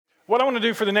What I want to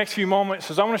do for the next few moments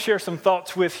is I want to share some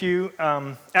thoughts with you.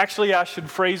 Actually, I should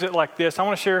phrase it like this. I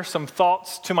want to share some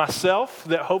thoughts to myself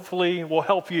that hopefully will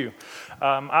help you.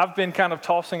 I've been kind of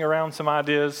tossing around some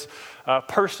ideas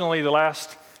personally the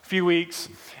last few weeks,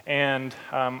 and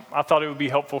I thought it would be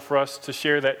helpful for us to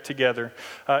share that together.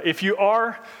 If you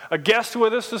are a guest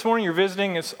with us this morning, you're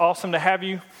visiting, it's awesome to have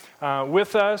you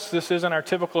with us. This isn't our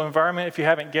typical environment if you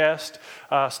haven't guessed.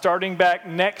 Starting back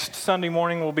next Sunday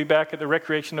morning, we'll be back at the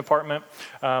recreation department.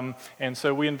 And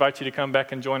so we invite you to come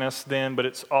back and join us then, but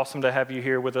it's awesome to have you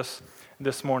here with us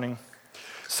this morning.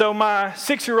 So my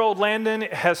 6-year-old Landon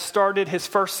has started his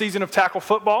first season of tackle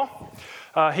football.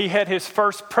 He had his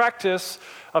first practice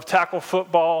of tackle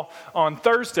football on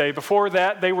Thursday. Before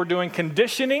that, they were doing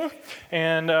conditioning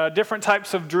and different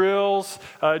types of drills,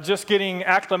 just getting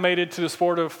acclimated to the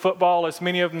sport of football, as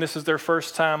many of them, this is their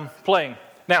first time playing.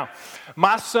 Now,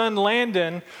 my son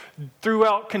Landon,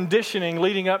 throughout conditioning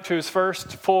leading up to his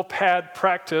first full pad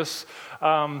practice,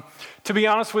 to be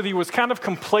honest with you, was kind of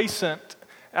complacent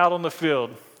out on the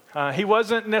field. He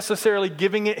wasn't necessarily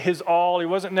giving it his all. He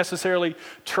wasn't necessarily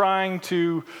trying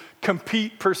to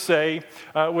compete per se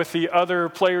with the other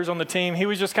players on the team. He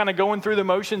was just kind of going through the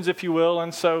motions, if you will.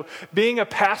 And so being a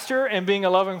pastor and being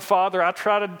a loving father, I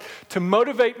tried to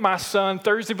motivate my son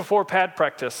Thursday before pad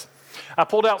practice. I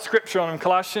pulled out scripture on him,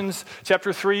 Colossians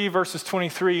chapter 3, verses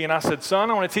 23. And I said, son,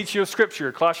 I want to teach you a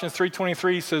scripture. Colossians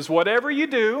 3:23 says, whatever you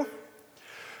do,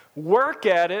 work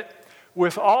at it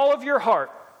with all of your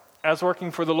heart, as working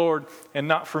for the Lord and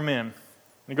not for men. And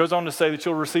he goes on to say that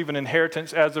you'll receive an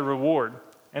inheritance as a reward.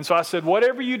 And so I said,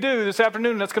 whatever you do this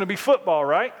afternoon, that's going to be football,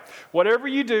 right? Whatever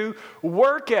you do,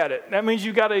 work at it. That means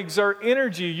you've got to exert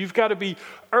energy. You've got to be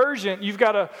urgent. You've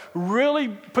got to really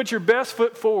put your best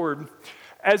foot forward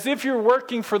as if you're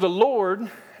working for the Lord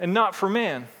and not for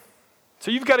men.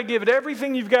 So you've got to give it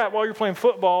everything you've got while you're playing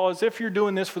football as if you're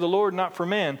doing this for the Lord, not for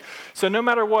men. So no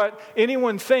matter what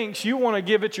anyone thinks, you want to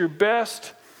give it your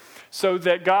best so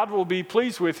that God will be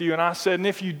pleased with you. And I said, and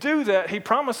if you do that, he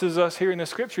promises us here in the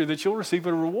scripture that you'll receive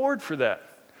a reward for that.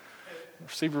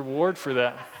 Receive a reward for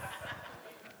that.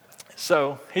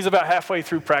 So he's about halfway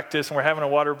through practice, and we're having a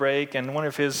water break, and one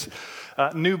of his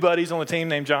new buddies on the team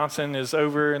named Johnson is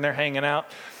over, and they're hanging out.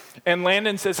 And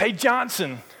Landon says, hey,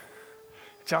 Johnson.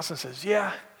 Johnson says,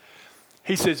 yeah.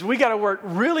 He says, we got to work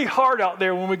really hard out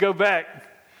there when we go back.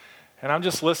 And I'm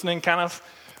just listening, kind of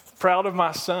proud of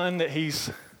my son that he's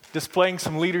displaying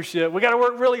some leadership. We got to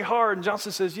work really hard. And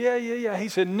Johnson says, yeah. He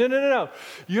said, no.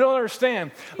 You don't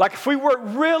understand. Like if we work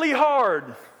really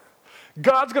hard,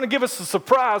 God's going to give us a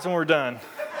surprise when we're done.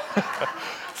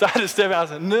 So I had to step out and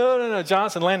said, no,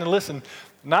 Johnson, Landon, listen,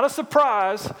 not a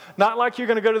surprise, not like you're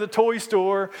going to go to the toy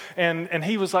store. And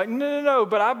he was like, no,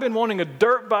 but I've been wanting a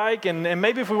dirt bike, and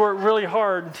maybe if we work really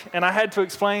hard. And I had to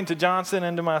explain to Johnson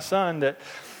and to my son that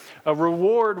a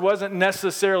reward wasn't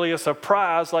necessarily a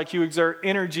surprise, like you exert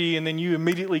energy and then you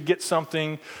immediately get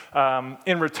something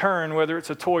in return, whether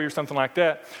it's a toy or something like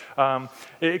that.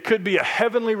 It could be a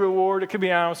heavenly reward. It could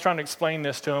be, I was trying to explain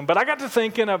this to him. But I got to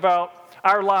thinking about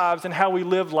our lives and how we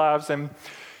live lives. And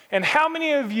how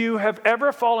many of you have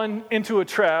ever fallen into a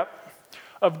trap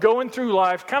of going through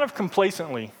life kind of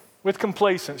complacently? With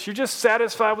complacence. You're just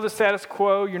satisfied with the status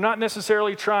quo. You're not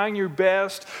necessarily trying your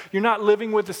best. You're not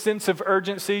living with a sense of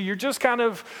urgency. You're just kind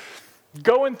of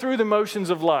going through the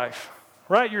motions of life,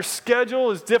 right? Your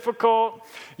schedule is difficult.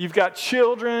 You've got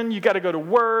children. You've got to go to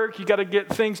work. You've got to get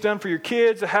things done for your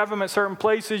kids, to have them at certain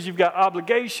places. You've got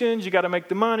obligations. You've got to make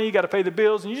the money. You've got to pay the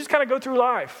bills. And you just kind of go through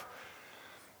life.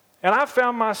 And I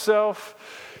found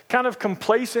myself kind of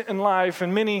complacent in life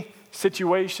in many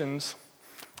situations.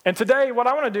 And today, what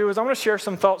I want to do is I want to share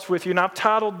some thoughts with you, and I've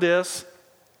titled this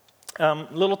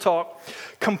little talk,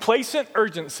 Complacent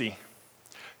Urgency.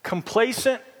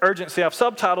 Complacent Urgency. I've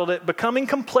subtitled it, Becoming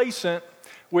Complacent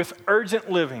with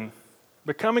Urgent Living.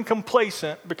 Becoming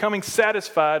complacent, becoming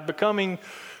satisfied, becoming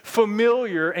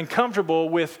familiar and comfortable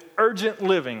with urgent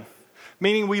living.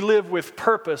 Meaning we live with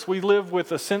purpose. We live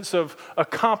with a sense of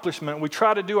accomplishment. We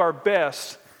try to do our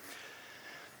best.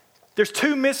 There's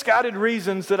 2 misguided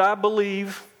reasons that I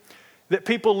believe that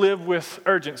people live with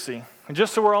urgency. And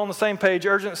just so we're all on the same page,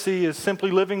 urgency is simply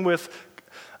living with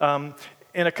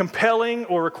in a compelling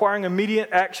or requiring immediate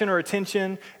action or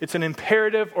attention. It's an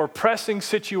imperative or pressing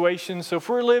situation. So if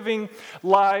we're living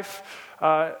life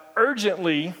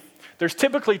urgently, there's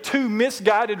typically 2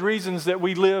 misguided reasons that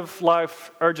we live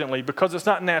life urgently, because it's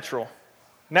not natural.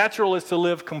 Natural is to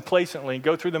live complacently,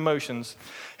 go through the motions.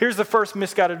 Here's the first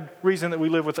misguided reason that we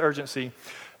live with urgency.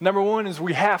 Number 1 is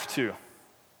we have to.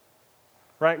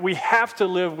 Right? We have to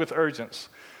live with urgency.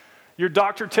 Your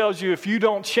doctor tells you if you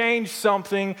don't change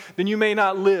something, then you may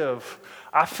not live.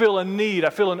 I feel a need, I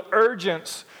feel an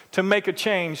urgency to make a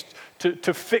change,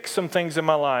 to fix some things in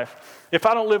my life. If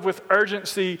I don't live with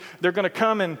urgency, they're going to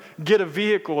come and get a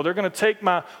vehicle. They're going to take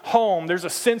my home. There's a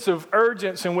sense of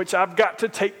urgency in which I've got to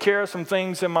take care of some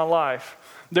things in my life.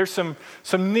 There's some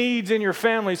needs in your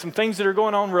family, some things that are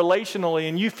going on relationally,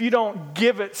 and if you don't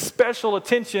give it special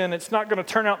attention, it's not going to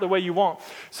turn out the way you want.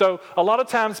 So a lot of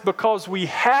times because we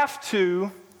have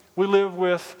to, we live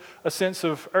with a sense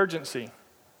of urgency.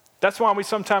 That's why we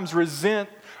sometimes resent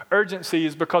urgency,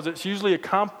 is because it's usually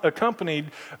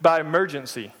accompanied by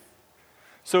emergency.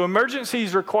 So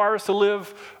emergencies require us to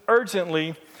live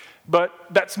urgently, but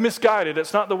that's misguided.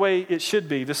 It's not the way it should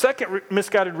be. The second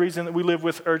misguided reason that we live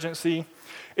with urgency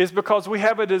is because we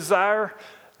have a desire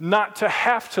not to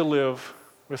have to live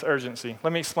with urgency.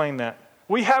 Let me explain that.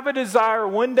 We have a desire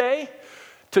one day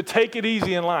to take it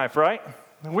easy in life, right?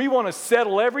 We want to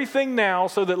settle everything now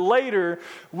so that later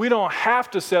we don't have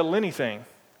to settle anything.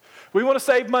 We want to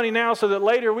save money now so that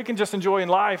later we can just enjoy in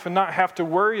life and not have to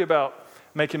worry about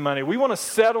making money. We want to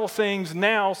settle things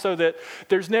now so that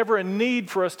there's never a need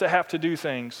for us to have to do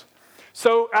things.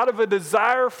 So out of a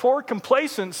desire for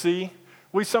complacency,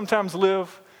 we sometimes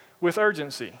live with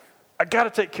urgency. I got to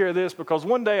take care of this because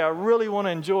one day I really want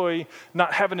to enjoy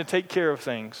not having to take care of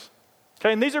things.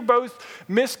 Okay, and these are both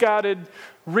misguided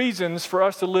reasons for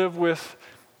us to live with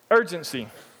urgency.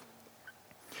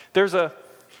 There's a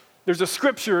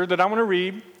scripture that I want to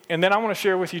read, and then I want to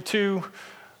share with you two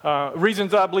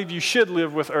reasons I believe you should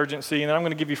live with urgency, and then I'm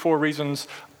going to give you 4 reasons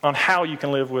on how you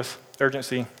can live with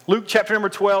urgency. Luke chapter number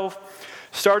 12,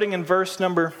 starting in verse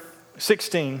number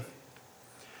 16.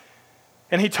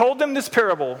 And he told them this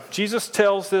parable. Jesus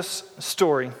tells this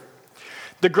story.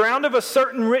 The ground of a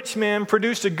certain rich man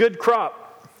produced a good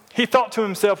crop. He thought to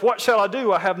himself, what shall I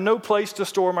do? I have no place to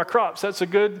store my crops. That's a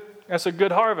good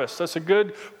harvest. That's a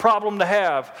good problem to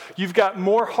have. You've got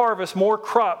more harvest, more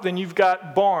crop than you've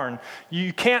got barn.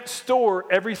 You can't store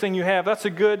everything you have. That's a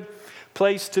good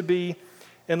place to be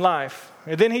in life.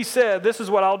 And then he said, this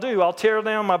is what I'll do. I'll tear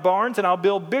down my barns and I'll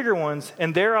build bigger ones,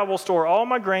 and there I will store all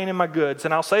my grain and my goods.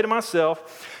 And I'll say to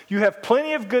myself, you have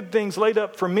plenty of good things laid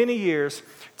up for many years.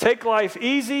 Take life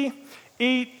easy,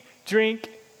 eat, drink,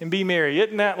 and be merry.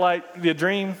 Isn't that like the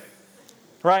dream?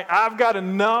 Right? I've got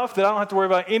enough that I don't have to worry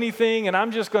about anything, and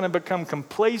I'm just going to become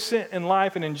complacent in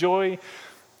life and enjoy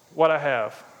what I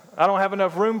have. I don't have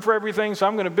enough room for everything, so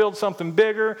I'm going to build something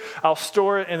bigger. I'll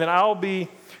store it, and then I'll be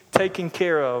taken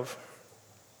care of.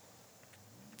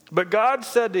 But God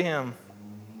said to him,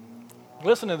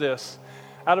 listen to this,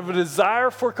 out of a desire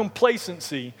for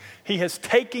complacency, he has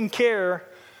taken care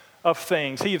of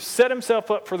things. He has set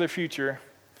himself up for the future.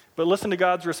 But listen to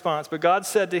God's response. But God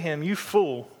said to him, you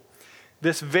fool,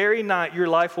 this very night your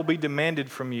life will be demanded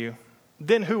from you.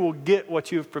 Then who will get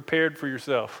what you have prepared for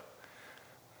yourself?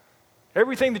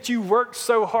 Everything that you worked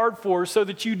so hard for so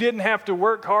that you didn't have to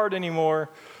work hard anymore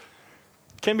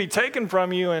can be taken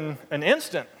from you in an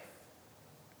instant.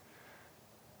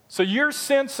 So your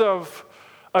sense of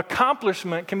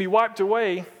accomplishment can be wiped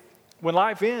away when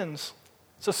life ends.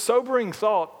 It's a sobering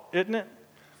thought, isn't it?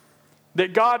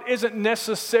 That God isn't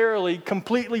necessarily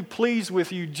completely pleased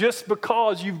with you just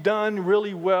because you've done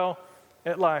really well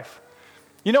at life.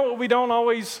 You know what we don't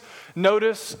always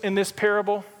notice in this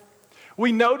parable?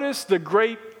 We notice the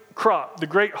great crop, the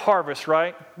great harvest,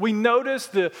 right? We notice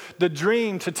the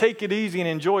dream to take it easy and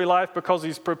enjoy life because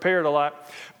he's prepared a lot.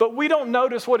 But we don't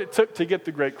notice what it took to get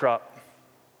the great crop.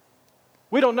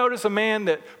 We don't notice a man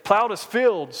that plowed his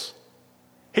fields.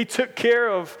 He took care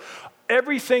of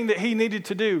everything that he needed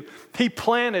to do. He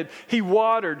planted, he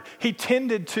watered, he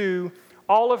tended to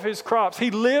all of his crops.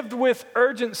 He lived with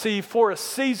urgency for a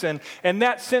season, and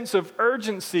that sense of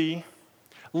urgency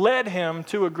led him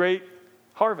to a great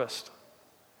harvest.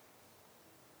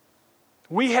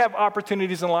 We have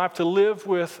opportunities in life to live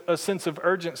with a sense of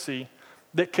urgency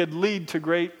that could lead to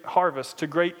great harvest, to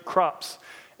great crops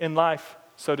in life,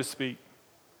 so to speak.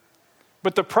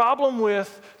 But the problem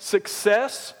with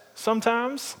successes from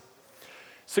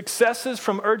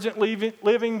urgent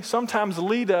living sometimes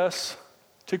lead us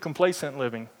to complacent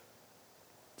living.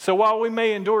 So while we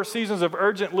may endure seasons of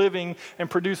urgent living and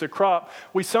produce a crop,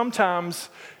 we sometimes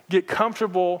get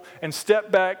comfortable and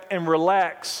step back and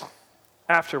relax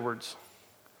afterwards.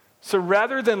 So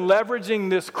rather than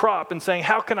leveraging this crop and saying,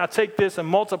 how can I take this and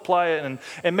multiply it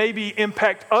and maybe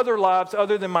impact other lives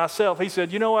other than myself, he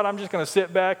said, you know what, I'm just going to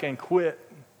sit back and quit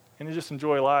and just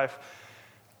enjoy life.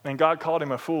 And God called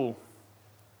him a fool.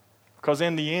 Because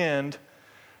in the end,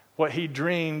 what he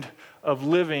dreamed of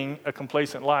living a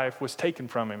complacent life was taken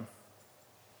from him.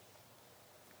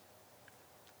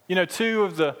 You know, two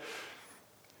of the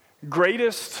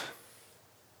greatest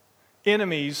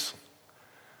enemies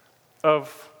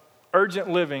of urgent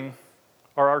living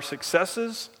are our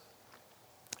successes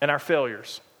and our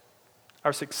failures.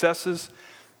 Our successes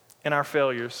and our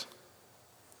failures.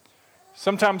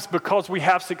 Sometimes because we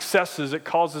have successes, it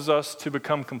causes us to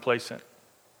become complacent.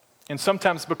 And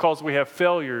sometimes because we have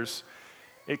failures,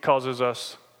 it causes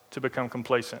us to become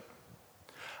complacent.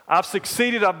 I've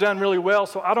succeeded, I've done really well,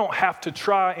 so I don't have to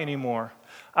try anymore.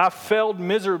 I've failed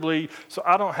miserably, so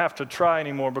I don't have to try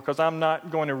anymore because I'm not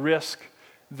going to risk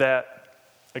that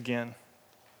again.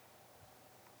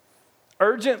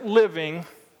 Urgent living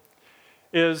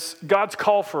is God's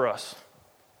call for us,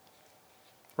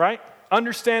 right?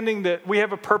 Understanding that we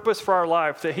have a purpose for our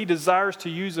life, that He desires to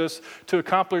use us to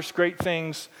accomplish great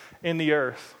things in the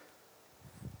earth.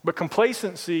 But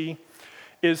complacency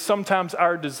is sometimes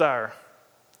our desire.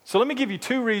 So let me give you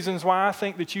two reasons why I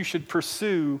think that you should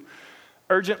pursue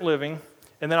urgent living,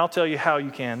 and then I'll tell you how you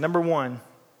can. Number one,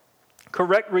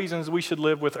 correct reasons we should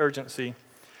live with urgency.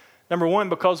 Number one,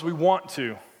 because we want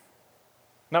to,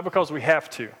 not because we have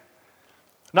to.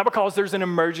 Not because there's an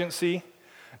emergency,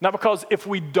 not because if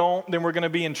we don't, then we're going to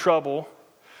be in trouble,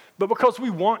 but because we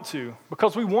want to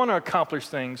accomplish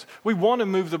things. We want to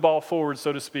move the ball forward,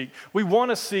 so to speak. We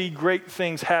want to see great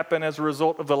things happen as a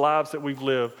result of the lives that we've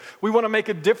lived. We want to make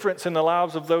a difference in the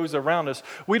lives of those around us.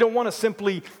 We don't want to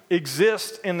simply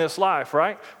exist in this life,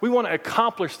 right? We want to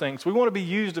accomplish things. We want to be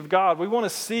used of God. We want to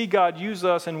see God use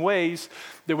us in ways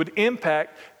that would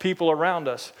impact people around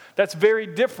us. That's very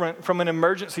different from an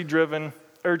emergency-driven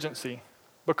urgency,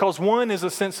 because one is a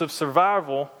sense of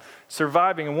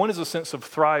surviving, and one is a sense of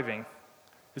thriving.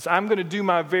 It's I'm going to do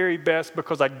my very best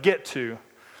because I get to,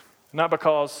 not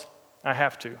because I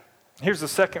have to. Here's the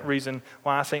second reason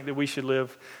why I think that we should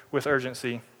live with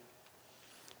urgency,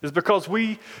 is because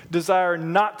we desire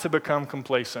not to become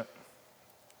complacent,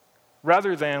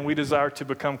 rather than we desire to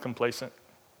become complacent.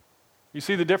 You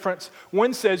see the difference?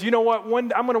 One says, you know what, I'm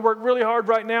going to work really hard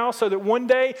right now so that one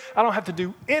day I don't have to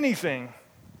do anything.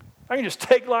 I can just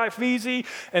take life easy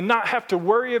and not have to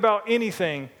worry about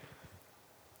anything.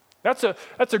 That's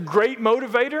a great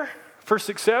motivator for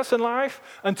success in life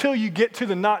until you get to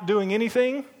the not doing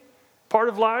anything part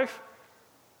of life.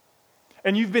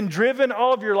 And you've been driven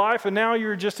all of your life, and now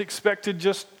you're just expected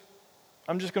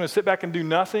I'm just going to sit back and do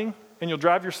nothing, and you'll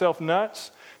drive yourself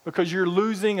nuts because you're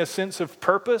losing a sense of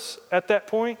purpose at that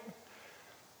point.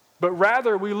 But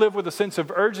rather, we live with a sense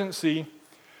of urgency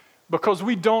because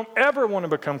we don't ever want to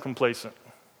become complacent.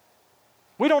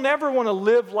 We don't ever want to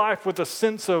live life with a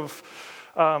sense of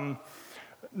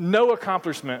no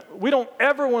accomplishment. We don't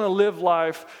ever want to live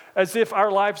life as if our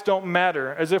lives don't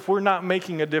matter, as if we're not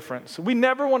making a difference. We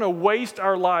never want to waste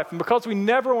our life. And because we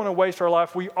never want to waste our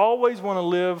life, we always want to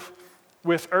live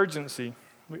with urgency.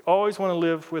 We always want to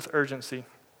live with urgency.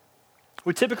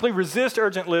 We typically resist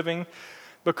urgent living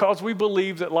because we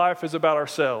believe that life is about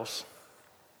ourselves.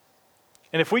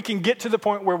 And if we can get to the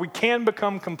point where we can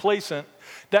become complacent,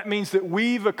 that means that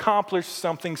we've accomplished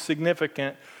something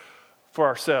significant for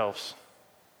ourselves.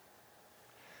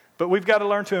 But we've got to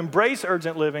learn to embrace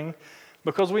urgent living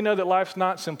because we know that life's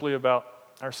not simply about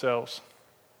ourselves.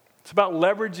 It's about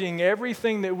leveraging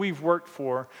everything that we've worked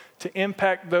for to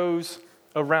impact those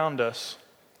around us.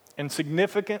 And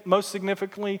most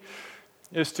significantly,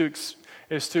 is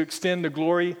to extend the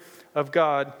glory of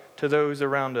God to those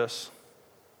around us.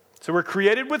 So we're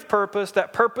created with purpose.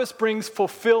 That purpose brings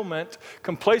fulfillment.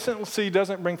 Complacency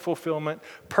doesn't bring fulfillment.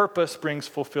 Purpose brings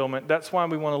fulfillment. That's why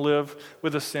we want to live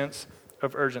with a sense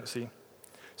of urgency.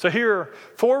 So here are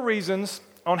 4 reasons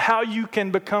on how you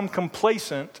can become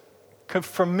complacent,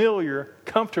 familiar,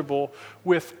 comfortable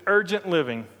with urgent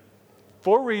living.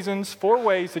 4 reasons, 4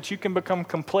 ways that you can become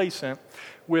complacent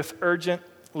with urgent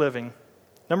living.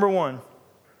 Number 1,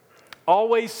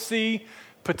 always see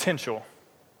potential.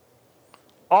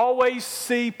 Always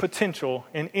see potential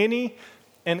in any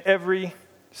and every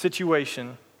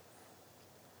situation.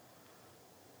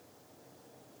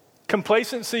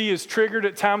 Complacency is triggered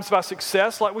at times by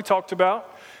success, like we talked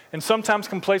about, and sometimes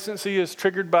complacency is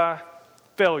triggered by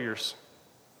failures.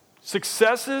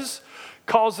 Successes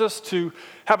cause us to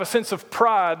have a sense of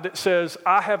pride that says,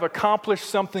 I have accomplished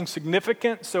something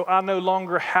significant, so I no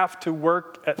longer have to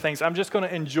work at things. I'm just going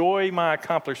to enjoy my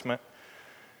accomplishment.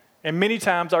 And many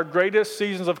times our greatest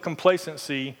seasons of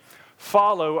complacency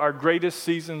follow our greatest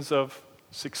seasons of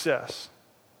success.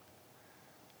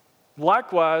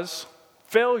 Likewise,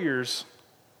 failures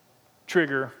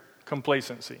trigger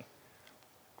complacency.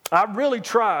 I really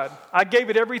tried. I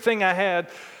gave it everything I had,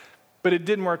 but it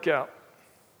didn't work out.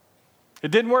 It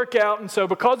didn't work out, and so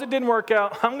because it didn't work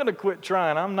out, I'm going to quit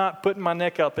trying. I'm not putting my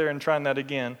neck out there and trying that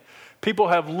again. People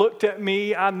have looked at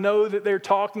me. I know that they're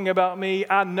talking about me.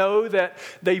 I know that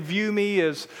they view me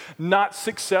as not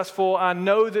successful. I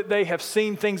know that they have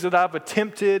seen things that I've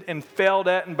attempted and failed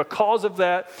at, and because of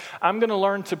that, I'm going to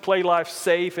learn to play life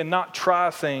safe and not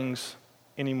try things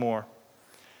anymore.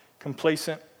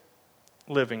 Complacent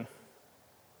living.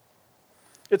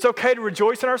 It's okay to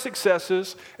rejoice in our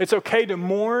successes. It's okay to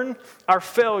mourn our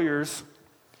failures.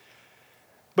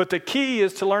 But the key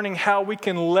is to learning how we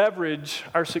can leverage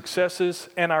our successes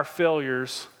and our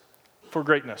failures for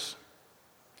greatness.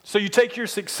 So you take your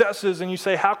successes and you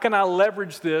say, how can I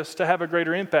leverage this to have a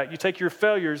greater impact? You take your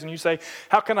failures and you say,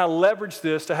 how can I leverage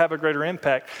this to have a greater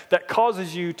impact? That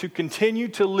causes you to continue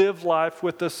to live life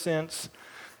with a sense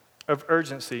of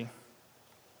urgency.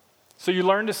 So you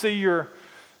learn to see your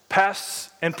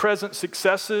past and present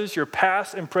successes, your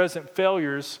past and present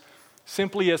failures,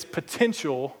 simply as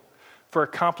potential for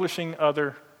accomplishing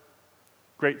other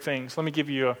great things. Let me give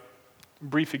you a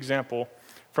brief example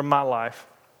from my life.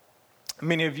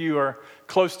 Many of you are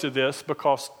close to this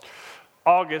because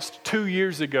August 2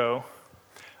 years ago,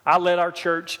 I led our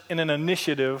church in an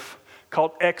initiative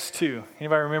called X2.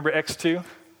 Anybody remember X2?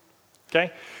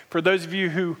 Okay. For those of you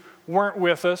who weren't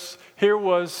with us, here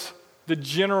was the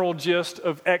general gist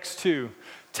of X2.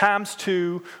 Times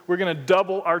 2, we're going to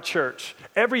double our church.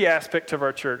 Every aspect of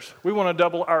our church. We want to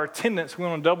double our attendance. We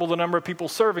want to double the number of people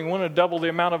serving. We want to double the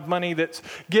amount of money that's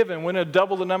given. We want to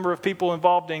double the number of people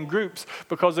involved in groups.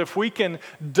 Because if we can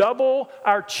double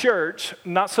our church,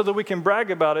 not so that we can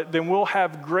brag about it, then we'll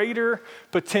have greater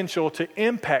potential to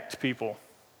impact people.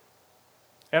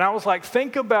 And I was like,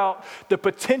 think about the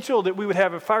potential that we would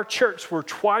have if our church were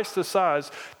twice the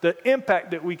size, the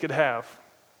impact that we could have.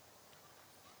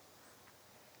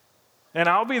 And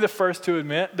I'll be the first to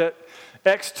admit that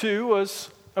X2 was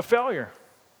a failure.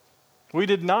 We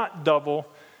did not double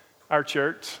our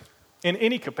church in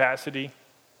any capacity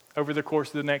over the course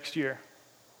of the next year.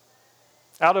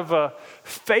 Out of a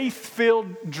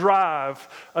faith-filled drive,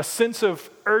 a sense of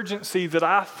urgency that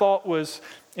I thought was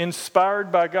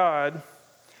inspired by God,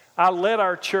 I led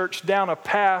our church down a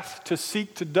path to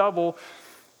seek to double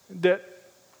that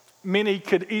many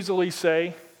could easily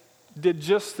say did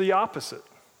just the opposite.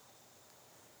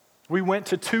 We went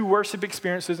to 2 worship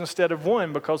experiences instead of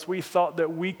 1 because we thought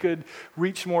that we could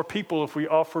reach more people if we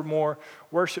offered more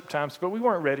worship times, but we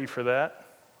weren't ready for that.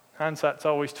 Hindsight's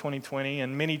always 20/20,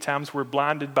 and many times we're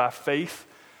blinded by faith.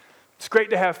 It's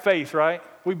great to have faith, right?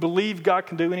 We believe God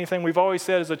can do anything. We've always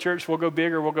said as a church, we'll go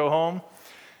big or we'll go home.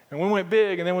 And we went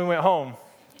big and then we went home,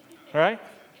 right?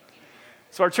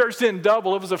 So our church didn't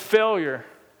double. It was a failure.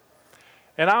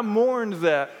 And I mourned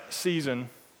that season.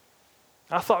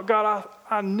 I thought, God,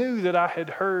 I knew that I had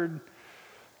heard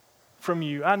from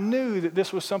you. I knew that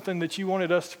this was something that you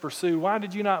wanted us to pursue. Why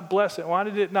did you not bless it? Why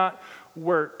did it not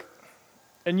work?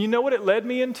 And you know what it led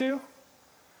me into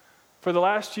for the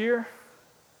last year?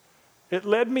 It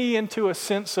led me into a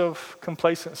sense of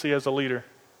complacency as a leader.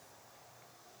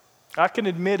 I can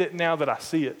admit it now that I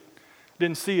see it.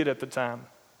 Didn't see it at the time.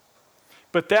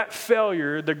 But that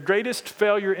failure, the greatest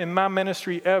failure in my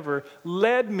ministry ever,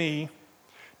 led me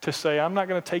to say, I'm not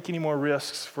going to take any more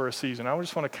risks for a season. I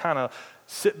just want to kind of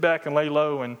sit back and lay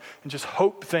low and just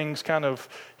hope things kind of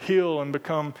heal and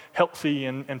become healthy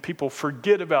and people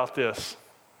forget about this.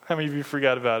 How many of you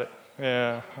forgot about it?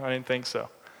 Yeah, I didn't think so.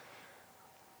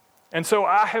 And so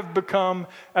I have become,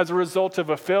 as a result of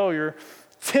a failure,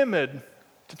 timid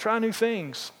to try new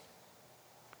things.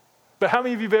 But how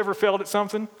many of you have ever failed at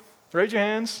something? Raise your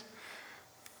hands.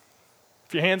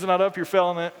 If your hand's not up, you're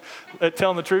failing at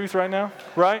telling the truth right now,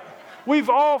 right? We've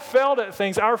all failed at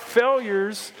things. Our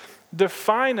failures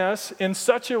define us in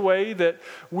such a way that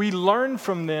we learn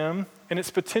from them and its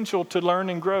potential to learn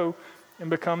and grow and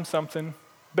become something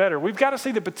better. We've got to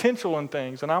see the potential in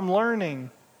things, and I'm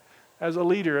learning as a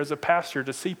leader, as a pastor,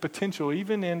 to see potential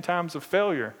even in times of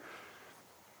failure.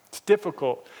 It's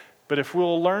difficult, but if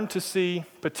we'll learn to see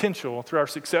potential through our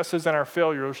successes and our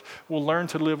failures, we'll learn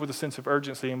to live with a sense of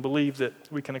urgency and believe that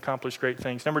we can accomplish great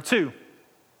things. Number 2,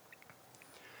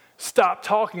 stop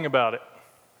talking about it.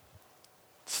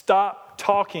 Stop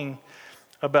talking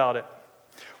about it.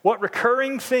 What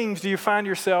recurring themes do you find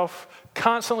yourself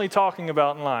constantly talking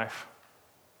about in life?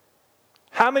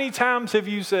 How many times have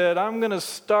you said, I'm going to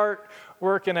start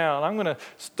working out. I'm going to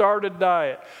start a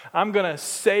diet. I'm going to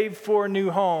save for a new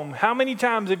home. How many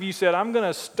times have you said, I'm going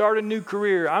to start a new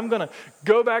career. I'm going to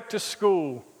go back to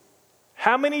school.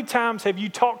 How many times have you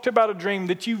talked about a dream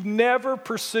that you've never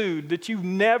pursued, that you've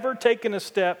never taken a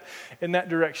step in that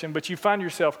direction, but you find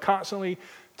yourself constantly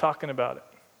talking about it?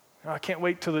 I can't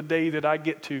wait till the day that I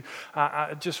get to.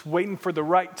 I just waiting for the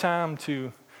right time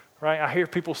to, right? I hear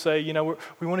people say, we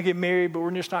want to get married, but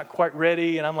we're just not quite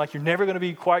ready. And I'm like, you're never going to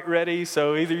be quite ready.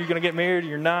 So either you're going to get married or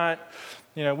you're not.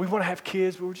 We want to have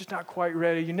kids, but we're just not quite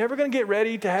ready. You're never going to get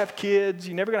ready to have kids.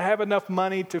 You're never going to have enough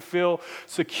money to feel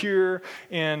secure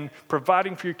in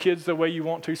providing for your kids the way you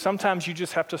want to. Sometimes you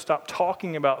just have to stop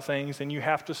talking about things and you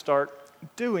have to start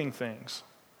doing things.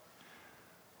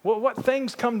 Well, what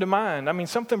things come to mind? I mean,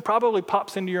 something probably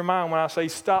pops into your mind when I say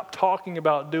stop talking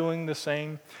about doing the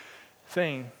same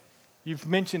thing. You've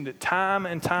mentioned it time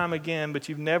and time again, but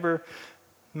you've never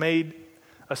made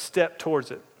a step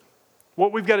towards it.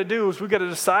 What we've got to do is we've got to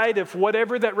decide if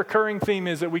whatever that recurring theme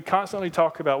is that we constantly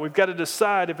talk about, we've got to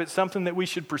decide if it's something that we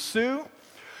should pursue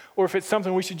or if it's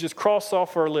something we should just cross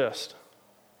off our list.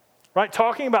 Right?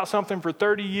 Talking about something for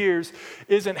 30 years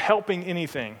isn't helping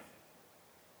anything.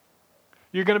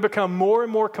 You're going to become more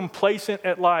and more complacent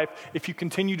at life if you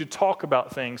continue to talk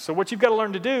about things. So what you've got to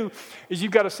learn to do is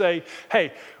you've got to say,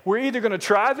 hey, we're either going to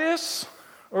try this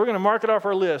or we're going to mark it off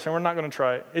our list and we're not going to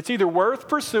try it. It's either worth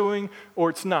pursuing or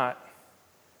it's not.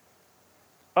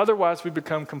 Otherwise, we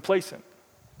become complacent.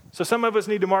 So some of us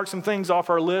need to mark some things off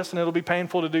our list and it'll be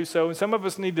painful to do so. And some of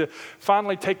us need to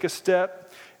finally take a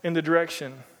step in the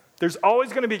direction. There's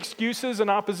always going to be excuses and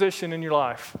opposition in your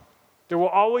life. There will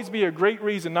always be a great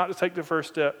reason not to take the first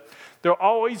step. There will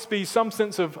always be some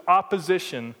sense of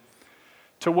opposition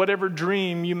to whatever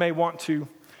dream you may want to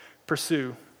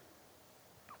pursue.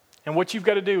 And what you've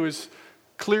got to do is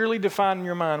clearly define in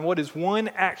your mind what is one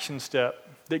action step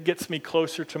that gets me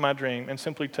closer to my dream, and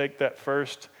simply take that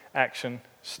first action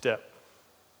step.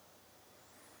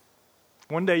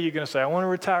 One day you're going to say, I want to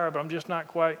retire, but I'm just not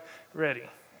quite ready.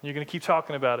 You're going to keep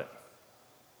talking about it.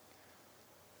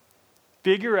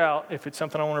 Figure out if it's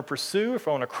something I want to pursue, if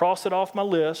I want to cross it off my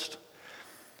list,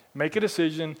 make a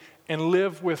decision, and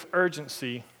live with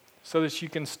urgency so that you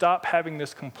can stop having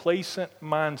this complacent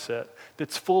mindset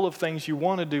that's full of things you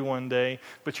want to do one day,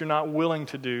 but you're not willing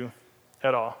to do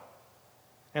at all.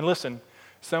 And listen,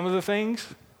 some of the things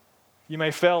you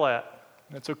may fail at.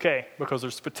 That's okay, because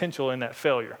there's potential in that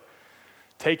failure.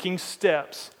 Taking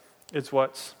steps is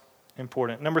what's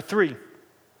important. Number 3,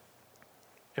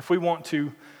 if we want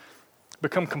to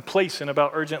become complacent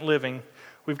about urgent living,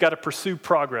 we've got to pursue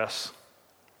progress.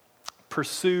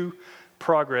 Pursue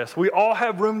progress. We all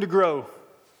have room to grow.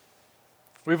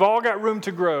 We've all got room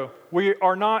to grow. We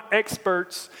are not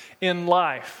experts in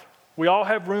life. We all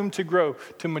have room to grow,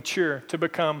 to mature, to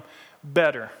become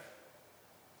better.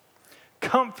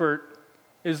 Comfort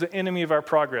is the enemy of our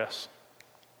progress.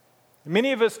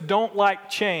 Many of us don't like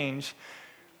change,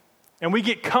 and we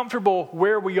get comfortable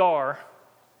where we are,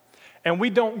 and we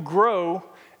don't grow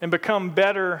and become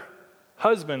better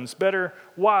husbands, better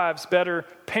wives, better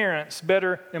parents,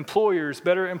 better employers,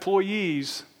 better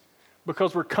employees,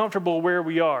 because we're comfortable where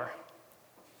we are.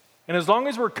 And as long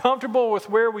as we're comfortable with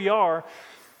where we are,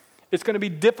 it's going to be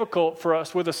difficult for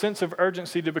us with a sense of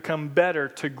urgency to become better,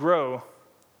 to grow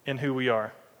in who we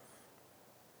are.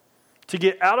 To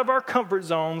get out of our comfort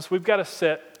zones, we've got to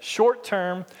set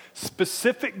short-term,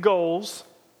 specific goals.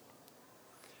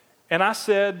 And I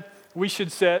said we should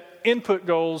set input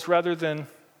goals rather than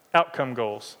outcome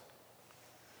goals.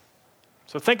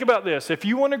 So think about this. If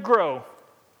you want to grow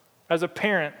as a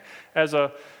parent, as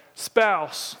a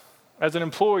spouse, as an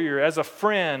employer, as a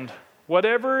friend,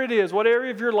 whatever it is, what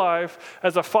area of your life,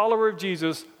 as a follower of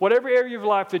Jesus, whatever area of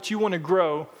life that you want to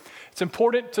grow, it's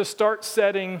important to start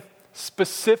setting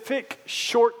specific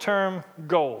short-term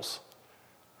goals,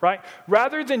 right?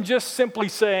 Rather than just simply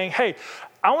saying, hey,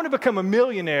 I want to become a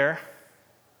millionaire,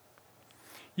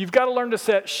 you've got to learn to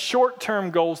set short-term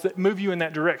goals that move you in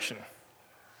that direction,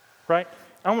 right?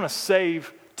 I want to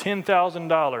save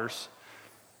 $10,000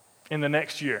 in the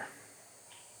next year.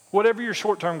 Whatever your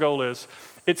short-term goal is,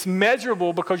 it's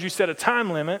measurable because you set a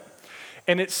time limit,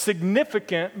 and it's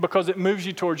significant because it moves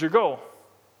you towards your goal,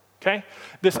 okay?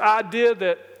 This idea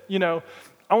that,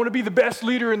 I want to be the best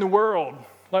leader in the world.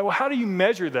 Like, well, how do you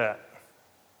measure that?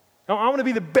 I want to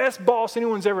be the best boss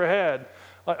anyone's ever had.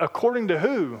 Like, according to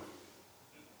who?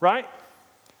 Right?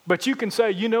 But you can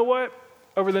say, you know what?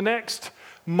 Over the next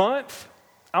month,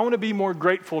 I want to be more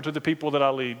grateful to the people that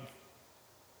I lead.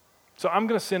 So I'm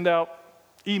going to send out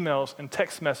emails and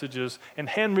text messages and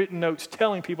handwritten notes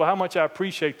telling people how much I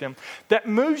appreciate them. That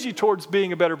moves you towards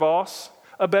being a better boss,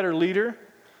 a better leader,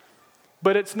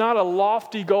 but it's not a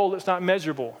lofty goal that's not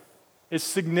measurable. It's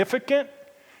significant,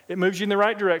 it moves you in the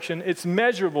right direction, it's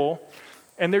measurable,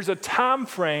 and there's a time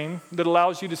frame that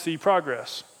allows you to see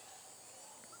progress.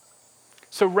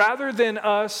 So rather than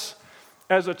us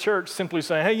as a church simply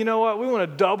saying, hey, you know what, we want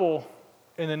to double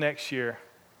in the next year.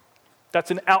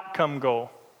 That's an outcome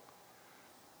goal.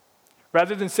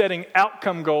 Rather than setting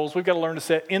outcome goals, we've got to learn to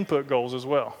set input goals as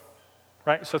well,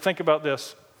 right? So think about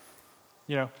this.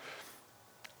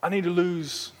 I need to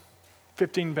lose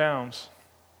 15 pounds.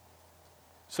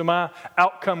 So my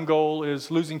outcome goal is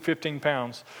losing 15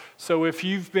 pounds. So if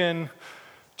you've been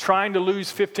trying to lose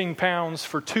 15 pounds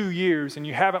for 2 years and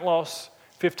you haven't lost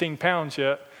 15 pounds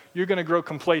yet, you're going to grow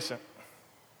complacent,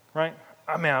 right?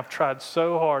 I've tried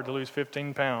so hard to lose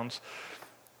 15 pounds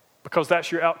because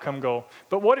that's your outcome goal.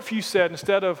 But what if you said,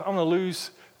 instead of, I'm going to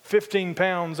lose 15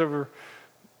 pounds over,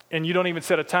 and you don't even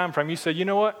set a time frame, you said, you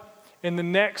know what? In the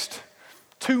next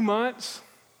 2 months,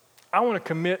 I want to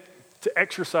commit to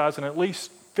exercising at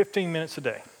least 15 minutes a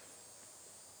day.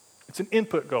 It's an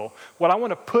input goal. What I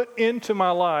want to put into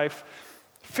my life,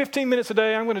 15 minutes a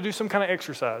day, I'm going to do some kind of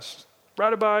exercise.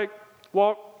 Ride a bike,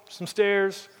 walk some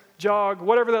stairs, jog,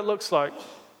 whatever that looks like,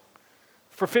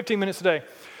 for 15 minutes a day.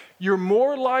 You're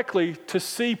more likely to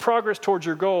see progress towards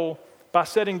your goal by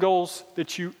setting goals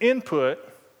that you input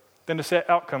than to set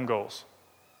outcome goals,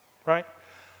 right?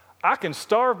 I can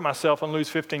starve myself and lose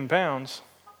 15 pounds,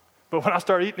 but when I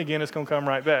start eating again, it's going to come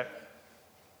right back.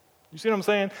 You see what I'm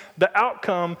saying? The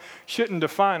outcome shouldn't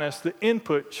define us. The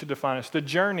input should define us. The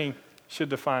journey should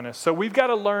define us. So we've got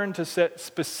to learn to set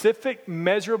specific,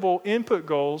 measurable input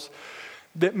goals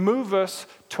that move us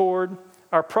toward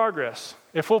our progress.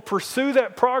 If we'll pursue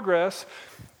that progress,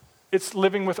 it's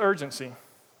living with urgency.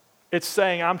 It's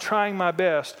saying, I'm trying my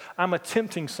best. I'm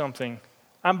attempting something.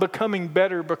 I'm becoming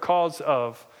better because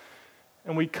of.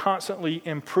 And we constantly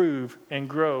improve and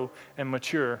grow and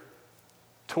mature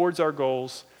towards our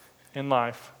goals in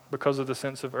life because of the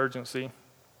sense of urgency.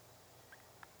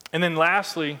 And then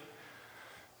lastly,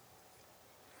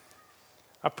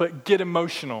 I put get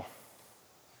emotional.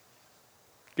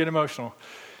 Get emotional.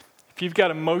 If you've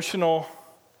got emotional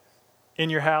in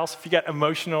your house, if you got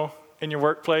emotional in your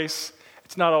workplace,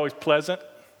 it's not always pleasant,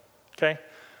 okay?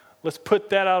 Let's put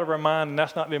that out of our mind, and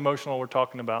that's not the emotional we're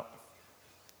talking about.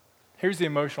 Here's the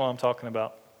emotional I'm talking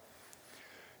about.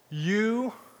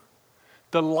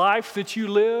 The life that you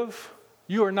live,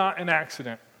 you are not an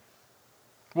accident.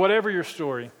 Whatever your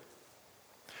story.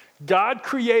 God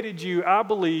created you, I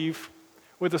believe,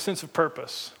 with a sense of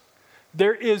purpose.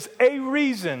 There is a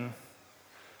reason,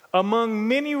 among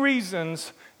many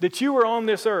reasons, that you are on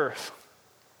this earth.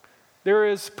 There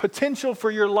is potential for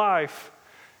your life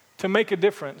to make a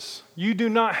difference. You do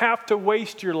not have to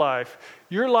waste your life.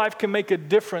 Your life can make a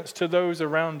difference to those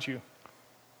around you.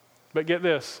 But get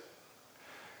this.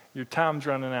 Your time's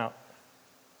running out.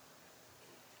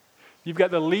 You've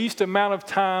got the least amount of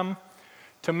time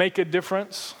to make a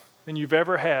difference than you've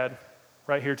ever had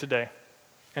right here today.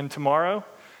 And tomorrow,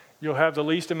 you'll have the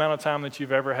least amount of time that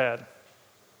you've ever had.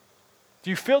 Do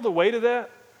you feel the weight of that?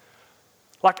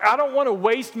 Like, I don't want to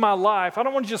waste my life. I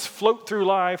don't want to just float through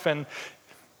life and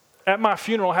at my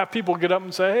funeral have people get up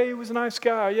and say, hey, he was a nice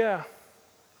guy, yeah.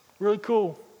 Really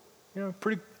cool.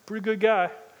 Pretty good guy.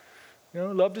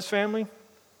 Loved his family.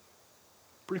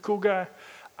 Pretty cool guy.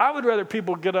 I would rather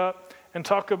people get up and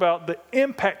talk about the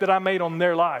impact that I made on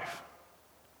their life.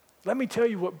 Let me tell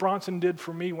you what Bronson did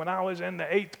for me when I was in the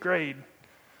 8th grade.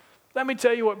 Let me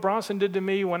tell you what Bronson did to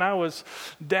me when I was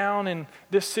down in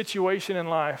this situation in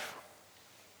life.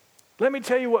 Let me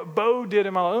tell you what Bo did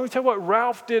in my life. Let me tell you what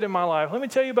Ralph did in my life. Let me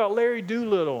tell you about Larry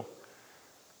Doolittle.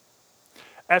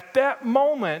 At that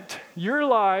moment, your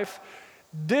life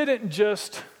didn't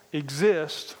just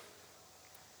exist.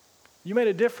 You made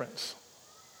a difference.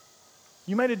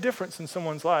 You made a difference in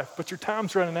someone's life, but your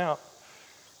time's running out.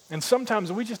 And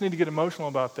sometimes we just need to get emotional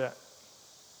about that.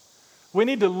 We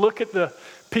need to look at the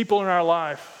people in our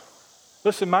life.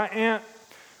 Listen, my aunt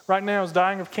right now is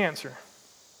dying of cancer.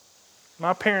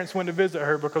 My parents went to visit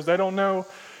her because they don't know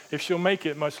if she'll make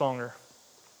it much longer.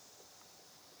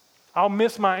 I'll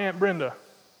miss my Aunt Brenda.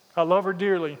 I love her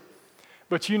dearly.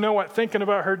 But you know what thinking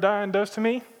about her dying does to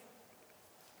me?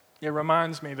 It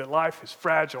reminds me that life is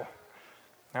fragile.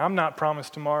 Now, I'm not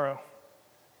promised tomorrow.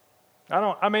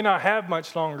 I may not have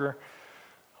much longer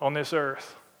on this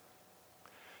earth.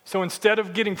 So instead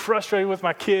of getting frustrated with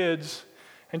my kids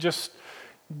and just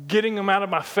getting them out of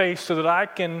my face so that I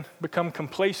can become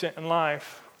complacent in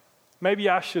life, maybe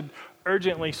I should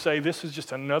urgently say this is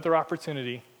just another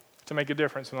opportunity to make a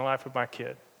difference in the life of my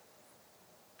kid.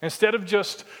 Instead of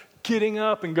just getting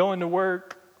up and going to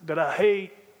work that I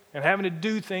hate and having to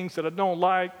do things that I don't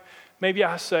like, maybe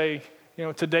I say,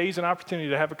 today's an opportunity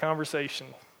to have a conversation.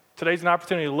 Today's an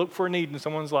opportunity to look for a need in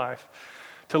someone's life,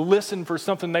 to listen for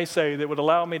something they say that would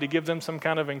allow me to give them some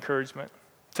kind of encouragement.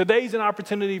 Today's an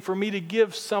opportunity for me to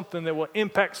give something that will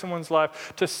impact someone's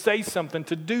life, to say something,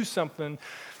 to do something.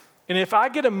 And if I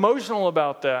get emotional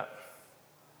about that,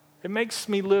 it makes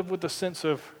me live with a sense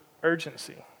of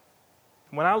urgency.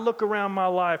 When I look around my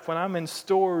life, when I'm in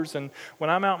stores and when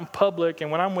I'm out in public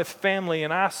and when I'm with family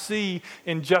and I see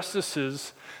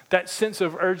injustices, that sense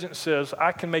of urgency says,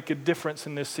 I can make a difference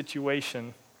in this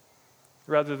situation,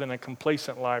 rather than a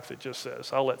complacent life that just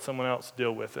says, I'll let someone else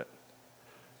deal with it.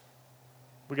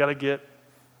 We got to get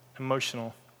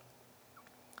emotional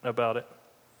about it.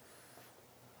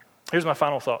 Here's my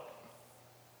final thought.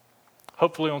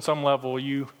 Hopefully on some level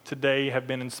you today have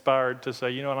been inspired to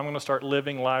say, you know what, I'm going to start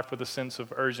living life with a sense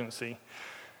of urgency.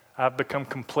 I've become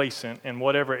complacent in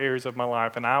whatever areas of my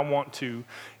life, and I want to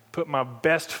put my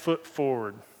best foot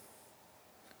forward.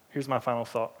 Here's my final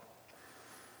thought.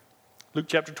 Luke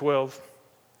chapter 12,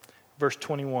 verse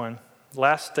 21,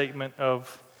 last statement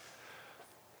of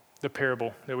the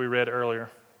parable that we read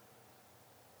earlier.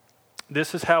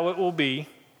 This is how it will be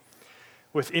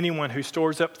with anyone who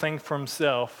stores up things for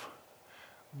himself,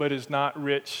 but is not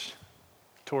rich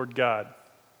toward God.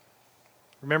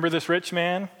 Remember this rich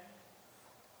man?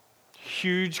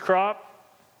 Huge crop,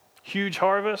 huge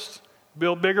harvest,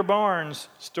 build bigger barns,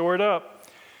 store it up,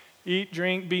 eat,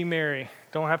 drink, be merry.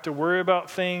 Don't have to worry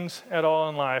about things at all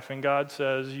in life. And God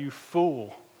says, you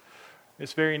fool,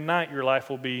 this very night your life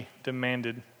will be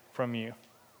demanded from you.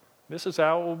 This is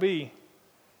how it will be.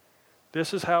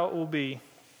 This is how it will be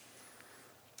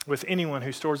with anyone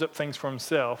who stores up things for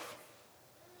himself.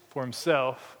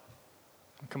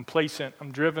 I'm complacent.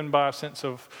 I'm driven by a sense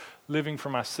of living for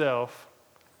myself,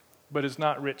 but is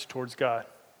not rich towards God.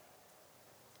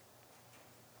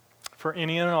 For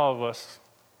any and all of us,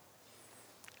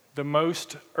 the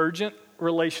most urgent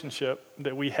relationship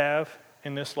that we have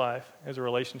in this life is a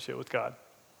relationship with God.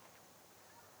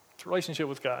 It's a relationship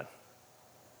with God.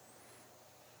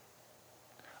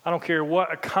 I don't care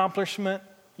what accomplishment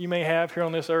you may have here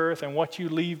on this earth and what you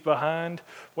leave behind,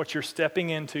 what you're stepping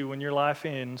into when your life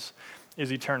ends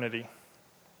is eternity.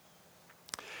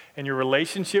 And your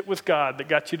relationship with God that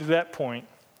got you to that point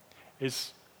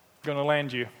is going to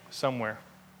land you somewhere.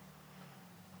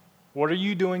 What are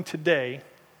you doing today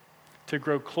to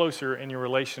grow closer in your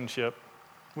relationship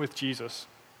with Jesus?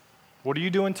 What are you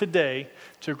doing today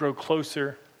to grow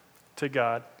closer to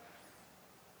God?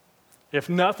 If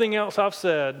nothing else I've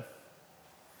said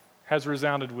has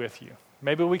resounded with you,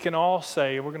 maybe we can all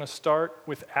say, we're going to start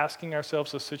with asking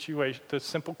ourselves the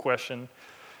simple question,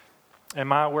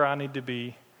 am I where I need to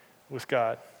be with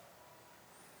God?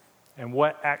 And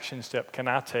what action step can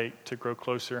I take to grow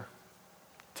closer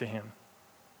to Him?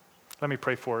 Let me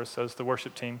pray for us as the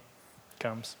worship team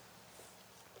comes.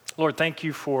 Lord, thank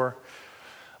you for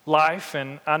life,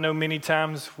 and I know many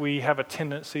times we have a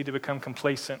tendency to become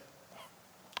complacent,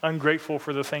 ungrateful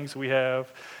for the things we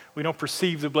have. We don't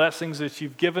perceive the blessings that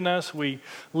you've given us. We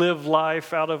live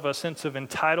life out of a sense of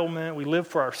entitlement. We live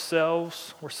for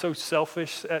ourselves. We're so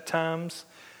selfish at times.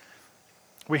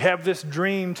 We have this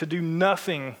dream to do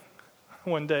nothing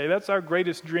one day. That's our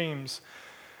greatest dreams.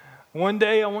 One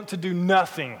day I want to do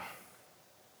nothing.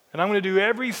 And I'm going to do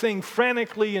everything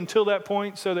frantically until that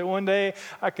point so that one day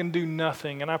I can do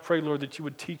nothing. And I pray, Lord, that you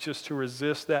would teach us to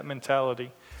resist that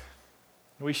mentality.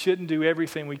 We shouldn't do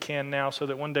everything we can now so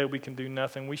that one day we can do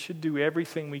nothing. We should do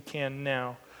everything we can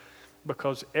now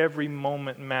because every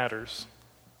moment matters.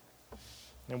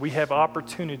 And we have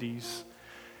opportunities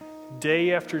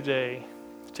day after day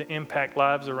to impact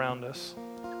lives around us.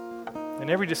 And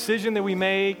every decision that we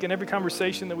make and every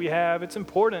conversation that we have, it's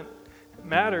important. It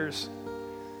matters.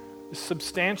 It's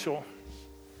substantial.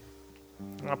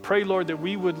 And I pray, Lord, that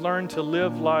we would learn to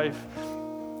live life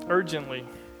urgently.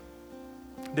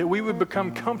 That we would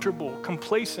become comfortable,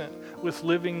 complacent with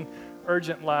living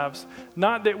urgent lives.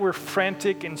 Not that we're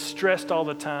frantic and stressed all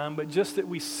the time, but just that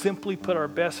we simply put our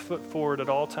best foot forward at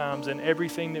all times in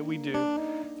everything that we do.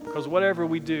 Because whatever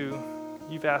we do,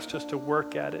 you've asked us to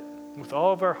work at it with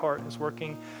all of our heart. It's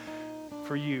working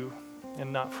for you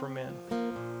and not for men.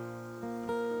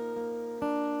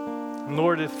 And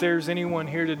Lord, if there's anyone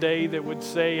here today that would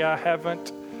say, I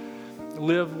haven't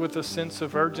lived with a sense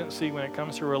of urgency when it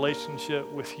comes to a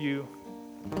relationship with you,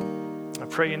 I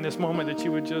pray in this moment that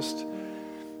you would just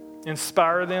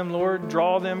inspire them, Lord,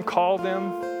 draw them, call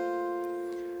them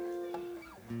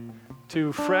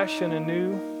to fresh and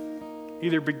anew,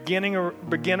 either begin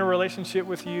a relationship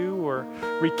with you or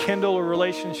rekindle a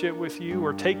relationship with you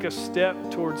or take a step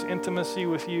towards intimacy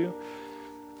with you,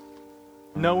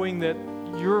 knowing that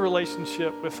your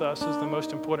relationship with us is the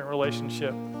most important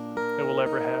relationship that we'll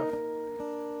ever have.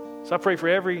 So I pray for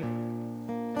every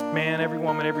man, every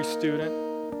woman, every student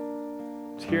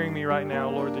is hearing me right now,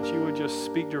 Lord, that you would just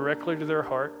speak directly to their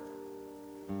heart,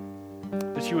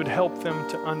 that you would help them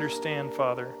to understand,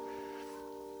 Father,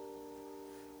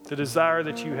 the desire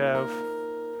that you have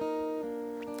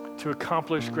to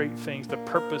accomplish great things, the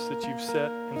purpose that you've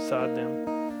set inside them.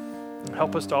 And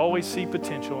help us to always see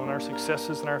potential in our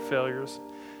successes and our failures.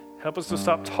 Help us to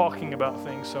stop talking about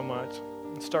things so much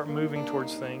and start moving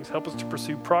towards things. Help us to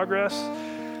pursue progress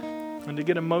and to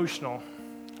get emotional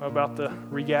about the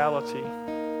reality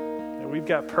that we've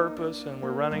got purpose and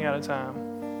we're running out of time.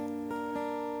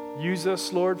 Use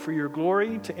us, Lord, for your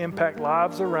glory to impact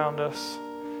lives around us.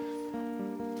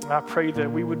 And I pray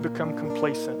that we would become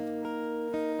complacent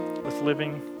with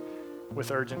living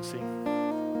with urgency.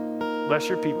 Bless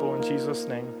your people in Jesus'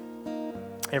 name.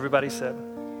 Everybody said,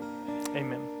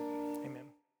 amen.